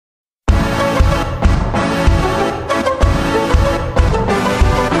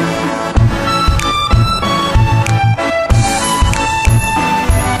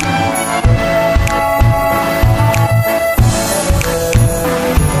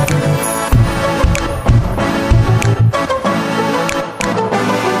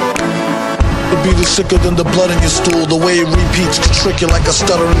beat is sicker than the blood in your stool. The way it repeats could trick you like a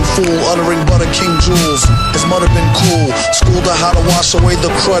stuttering fool, uttering butter king jewels. His mother been cool, schooled her how to wash away the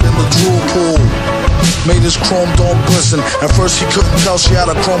crud in the drool pool. Made his chrome dome glisten. At first he couldn't tell she had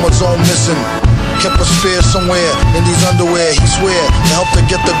a chromosome missing. Kept a spare somewhere in these underwear. He swear to help her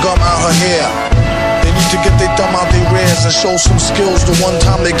get the gum out her hair. They need to get their thumb out their rears and show some skills the one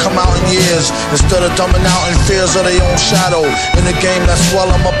time they come out in years. Instead of dumbing out in fears of their own shadow. In a game that swell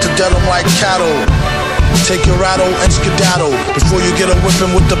them up to dead them like cattle. Take your rattle and skedaddle before you get a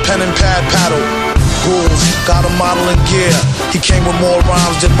whipping with the pen and pad paddle. Rules, got a model in gear. He came with more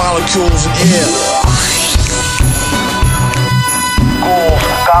rhymes than molecules in air. Rules,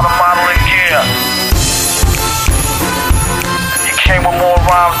 got a model in gear. He came with more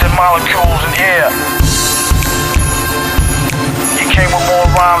rhymes than molecules in air. He came with more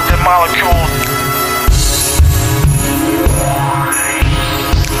rhymes than molecules.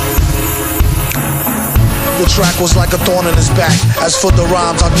 The track was like a thorn in his back. As for the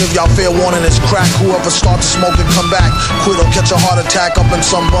rhymes, I'll give y'all fair warning, it's crack. Whoever start to smoke and come back, quit or catch a heart attack up in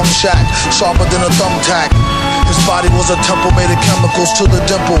some bum shack, sharper than a thumbtack. His body was a temple made of chemicals to the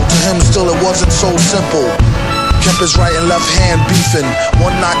dimple. To him still it wasn't so simple. Kept his right and left hand beefing,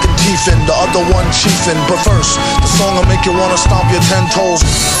 one knocking teeth in, the other one chiefing. But first, the song will make you wanna stomp your 10 toes.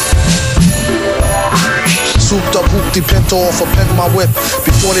 Souped up hoopty pinto off a pimp my whip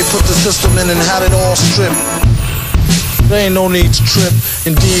before they put the system in and had it all stripped. There ain't no need to trip.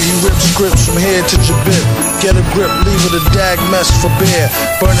 Indeed, he ripped scripts from head to jabit. Get a grip, leave it a dag mess for bear.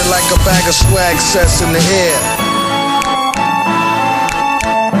 Burn it like a bag of swag sets in the air.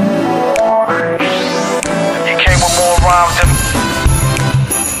 He came with more rhymes than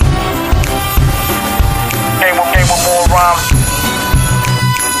came with more rhymes.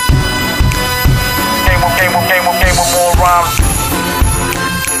 Came with more rhymes.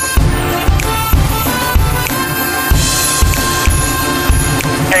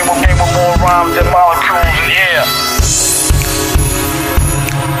 Came with more rhymes than molecules.